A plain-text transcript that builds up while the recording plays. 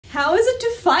How is it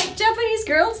to fight Japanese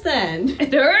girls then?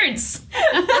 It hurts!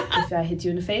 If I hit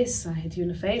you in the face, I hit you in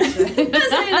the face.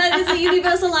 That is a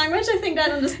universal language. I think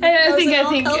that understands.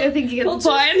 I think you get the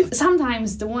point.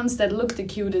 Sometimes the ones that look the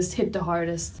cutest hit the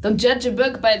hardest. Don't judge a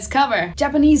book by its cover.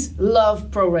 Japanese love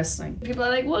pro wrestling. People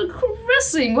are like, what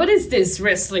wrestling? What is this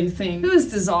wrestling thing? Who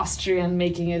is this Austrian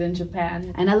making it in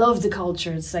Japan? And I love the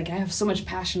culture. It's like I have so much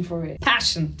passion for it.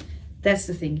 Passion. That's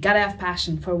the thing. Gotta have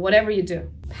passion for whatever you do.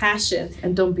 Passion.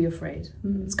 And don't be afraid.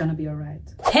 It's gonna be alright.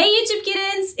 Hey YouTube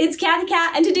kittens! It's Cathy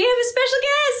Cat, and today I have a special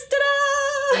guest! Ta-da!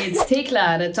 It's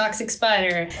Thekla, the toxic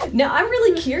spider. Now I'm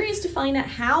really curious to find out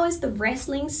how is the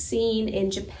wrestling scene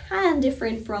in Japan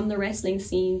different from the wrestling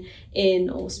scene in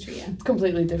Austria? It's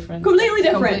completely different. Completely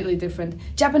different. Completely different.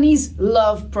 Japanese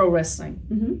love pro wrestling.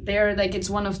 They're like, it's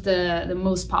one of the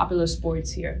most popular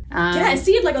sports here. Yeah, I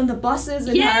see it like on the buses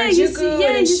in Harajuku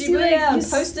and Shibuya and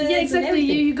posters. Yeah, exactly.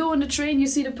 And you go on the train, you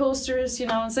see the posters, you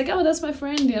know, it's like, oh, that's my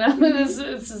friend, you know,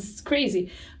 it's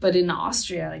crazy. But in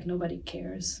Austria, like nobody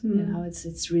cares, you know,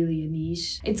 it's really a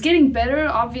niche. It's getting better,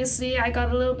 obviously. I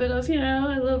got a little bit of, you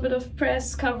know, a little bit of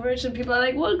press coverage and people are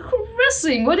like, what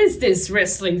wrestling? What is this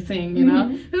wrestling thing, you know?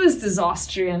 Who is this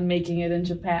Austrian making it in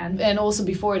Japan? And also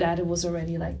before that, it was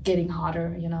already like getting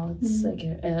hotter, you know, it's like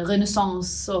a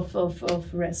renaissance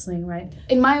of wrestling, right?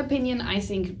 In my opinion, I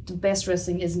think the best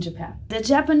wrestling is in Japan. The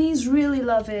Japanese really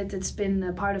love it. It's been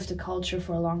a part of the culture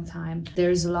for a long time.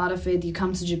 There's a lot of it. You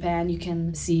come to Japan, you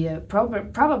can see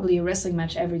probably a wrestling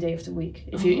match every day of the week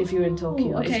if you're in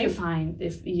Tokyo. Okay.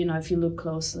 If you look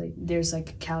closely, there's like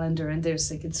a calendar and there's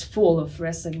like it's full of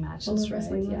wrestling matches.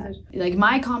 Like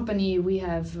my company, we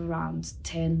have around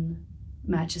 10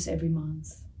 matches every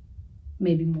month,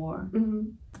 maybe more.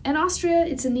 In Austria,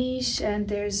 it's a niche and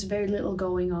there's very little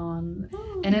going on.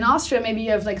 And in Austria, maybe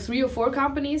you have like 3 or 4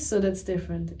 companies, so that's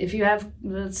different. If you have,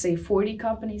 let's say, 40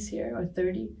 companies here or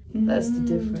 30, that's the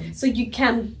difference. So you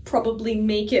can probably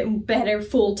make it better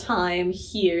full-time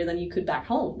here than you could back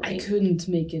home, right? I couldn't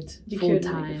make it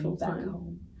full-time back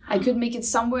home. I could make it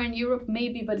somewhere in Europe,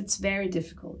 maybe, but it's very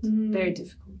difficult. Very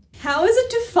difficult. How is it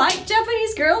to fight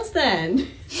Japanese girls then?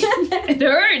 It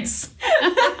hurts!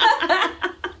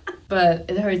 But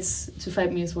it hurts to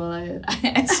fight me as well,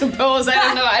 I suppose. I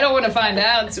don't know. I don't want to find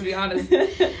out, to be honest.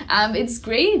 It's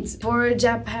great. For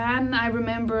Japan, I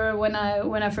remember when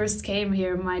I first came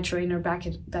here, my trainer back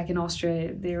in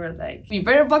Austria, they were like, you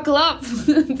better buckle up.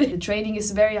 The training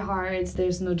is very hard.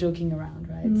 There's no joking around,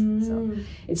 right? So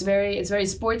it's very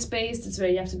sports-based.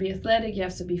 You have to be athletic, you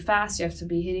have to be fast, you have to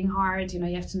be hitting hard, you know,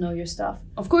 you have to know your stuff.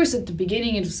 Of course, at the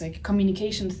beginning, it was like a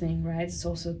communication thing, right? It's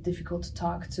also difficult to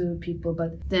talk to people,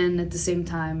 but then at the same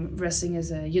time, wrestling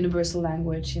is a universal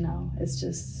language, you know. It's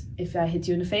just, if I hit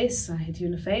you in the face, I hit you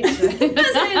in the face. Right?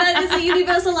 That is a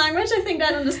universal language. I think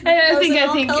that understands. I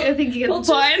think you get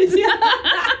the point.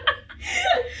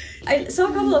 I saw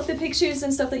a couple of the pictures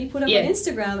and stuff that you put up on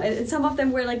Instagram, and some of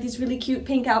them were like these really cute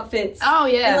pink outfits. Oh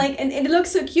yeah, and it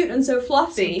looks so cute and so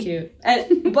fluffy. So cute,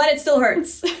 but it still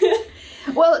hurts.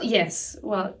 Well, yes.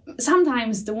 Well,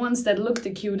 sometimes the ones that look the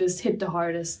cutest hit the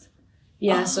hardest.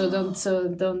 Yeah. So don't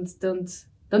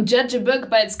judge a book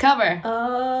by its cover.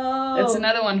 Oh, that's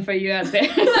another one for you out there.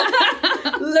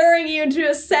 Luring you into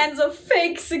a sense of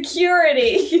fake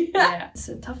security. Yeah, it's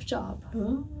a tough job.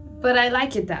 Oh. But I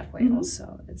like it that way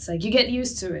also. It's like you get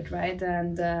used to it, right?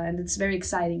 And it's very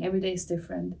exciting. Every day is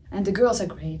different. And the girls are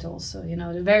great also, you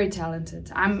know, they're very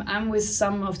talented. I'm with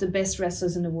some of the best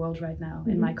wrestlers in the world right now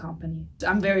in my company.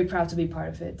 I'm very proud to be part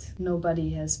of it.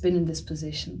 Nobody has been in this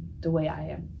position the way I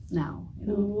am now, you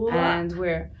know. And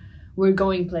we're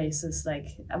going places. Like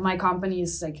my company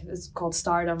is like, it's called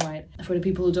Stardom, right? For the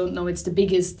people who don't know, it's the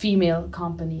biggest female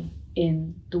company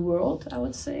in the world, I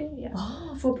would say. Yeah.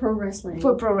 Oh, for pro wrestling.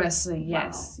 For pro wrestling,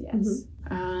 yes, wow. yes.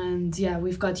 And yeah,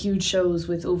 we've got huge shows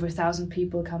with over 1,000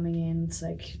 people coming in. It's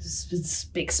like this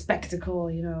big spectacle,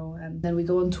 you know. And then we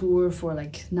go on tour for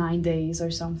like 9 days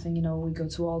or something. You know, we go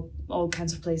to all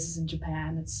kinds of places in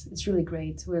Japan. It's really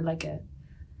great. We're like a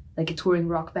touring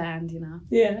rock band, you know.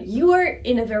 Yeah, you are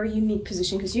in a very unique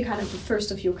position because you're kind of the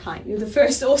first of your kind. You're the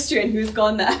first Austrian who's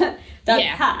gone that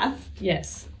path.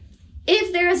 Yes.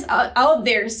 If there's out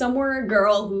there somewhere a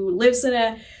girl who lives in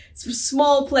a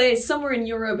small place somewhere in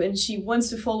Europe and she wants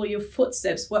to follow your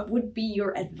footsteps, what would be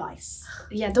your advice?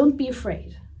 Yeah, don't be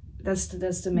afraid. That's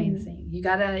the main thing. You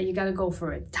gotta go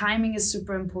for it. Timing is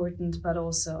super important, but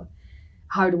also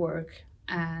hard work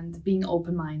and being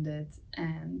open-minded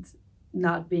and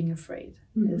not being afraid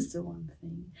is the one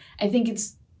thing. I think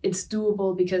it's it's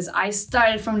doable because I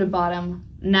started from the bottom.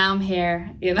 Now I'm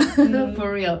here, you know,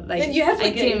 for real. Like, and you have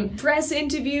like a press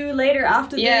interview later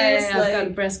after this. Yeah, I've got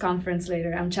a press conference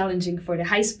later. I'm challenging for the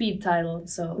high-speed title.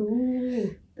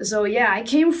 So yeah, I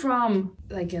came from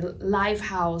like a live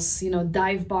house, you know,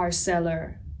 dive bar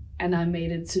seller. And I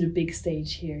made it to the big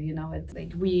stage here, you know.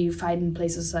 Like we fight in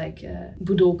places like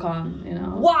Budokan, you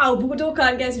know. Wow,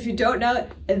 Budokan, guys! If you don't know,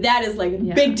 that is like a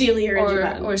big deal here in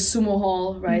Japan. Or sumo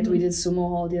hall, right? We did sumo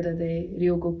hall the other day,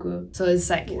 Ryogoku. So it's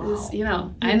like, you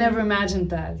know, I never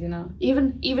imagined that, you know.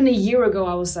 Even a year ago,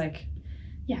 I was like,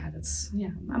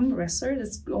 I'm a wrestler.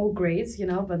 That's all great, you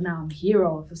know. But now I'm here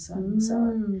all of a sudden.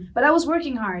 So, but I was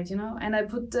working hard, you know, and I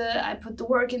put the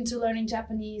work into learning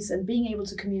Japanese and being able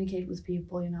to communicate with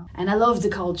people, you know. And I love the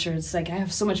culture. It's like I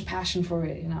have so much passion for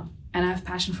it, you know. And I have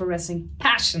passion for wrestling.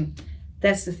 Passion.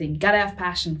 That's the thing. Gotta have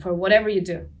passion for whatever you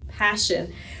do.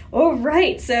 Passion. All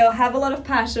right. So have a lot of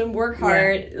passion, work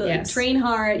hard, train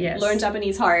hard, learn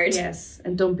Japanese hard. Yes.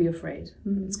 And don't be afraid.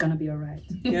 It's gonna be all right.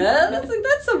 Yeah, that's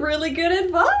some really good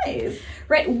advice.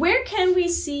 Right. Where can we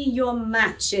see your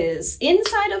matches?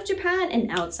 Inside of Japan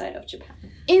and outside of Japan?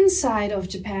 Inside of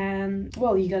Japan,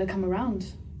 well, you gotta come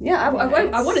around. Yeah,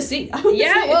 I want to see.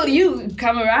 Well, you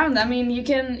come around. I mean, you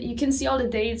can see all the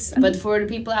dates. But for the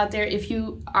people out there, if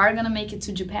you are gonna make it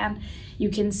to Japan, you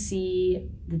can see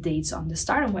the dates on the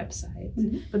Stardom website.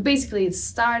 But basically, it's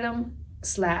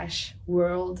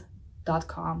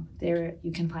stardom/world.com. There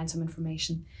you can find some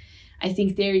information. I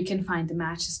think there you can find the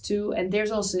matches too. And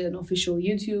there's also an official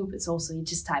YouTube. It's also, you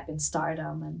just type in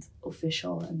Stardom and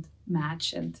official and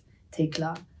match and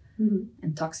Thekla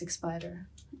and Toxic Spider.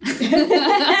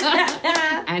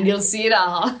 And you'll see it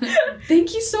all.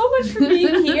 Thank you so much for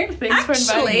being here. Thanks for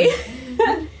inviting me.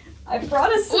 I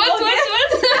brought a small gift. What?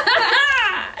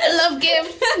 I love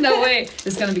gifts. No way.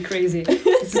 This is gonna be crazy.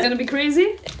 This is gonna be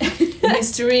crazy.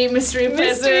 Mystery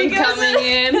present coming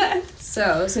in.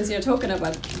 So, since you're talking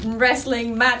about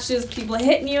wrestling matches, people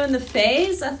hitting you in the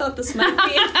face, I thought this might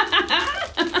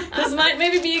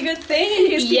maybe be a good thing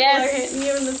in case people are hitting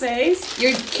you in the face.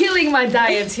 You're killing my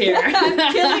diet here. I'm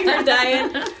killing her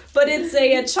diet, but it's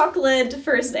a chocolate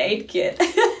first aid kit.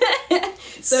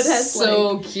 So it has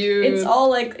cute. It's all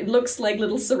like, it looks like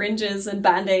little syringes and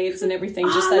band-aids and everything,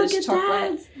 just that it's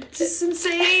chocolate. This is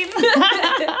insane.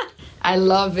 I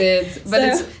love it, but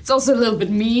it's also a little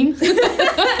bit mean. But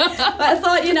I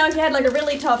thought, you know, if you had like a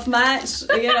really tough match,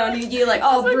 you know, and you like,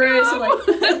 Bruce, like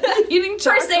eating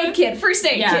chocolate. First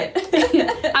aid kit.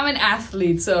 I'm an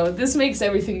athlete, so this makes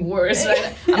everything worse.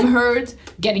 Right? I'm hurt,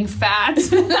 getting fat.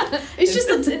 It's just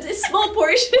a small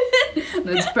portion.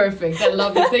 That's perfect. I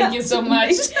love it. Thank you so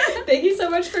much. Thank you so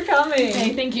much for coming.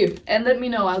 Hey, thank you. And let me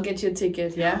know. I'll get you a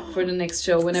ticket, for the next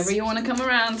show whenever you want to come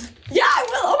around. Yeah, I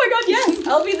will. Oh my God, yes.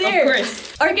 I'll be there. Of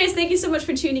course. Alright guys, thank you so much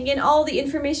for tuning in. All the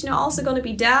information are also going to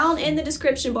be down in the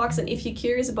description box, and if you're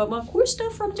curious about more cool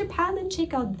stuff from Japan, then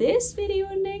check out this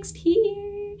video next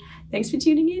here. Thanks for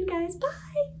tuning in, guys.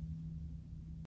 Bye!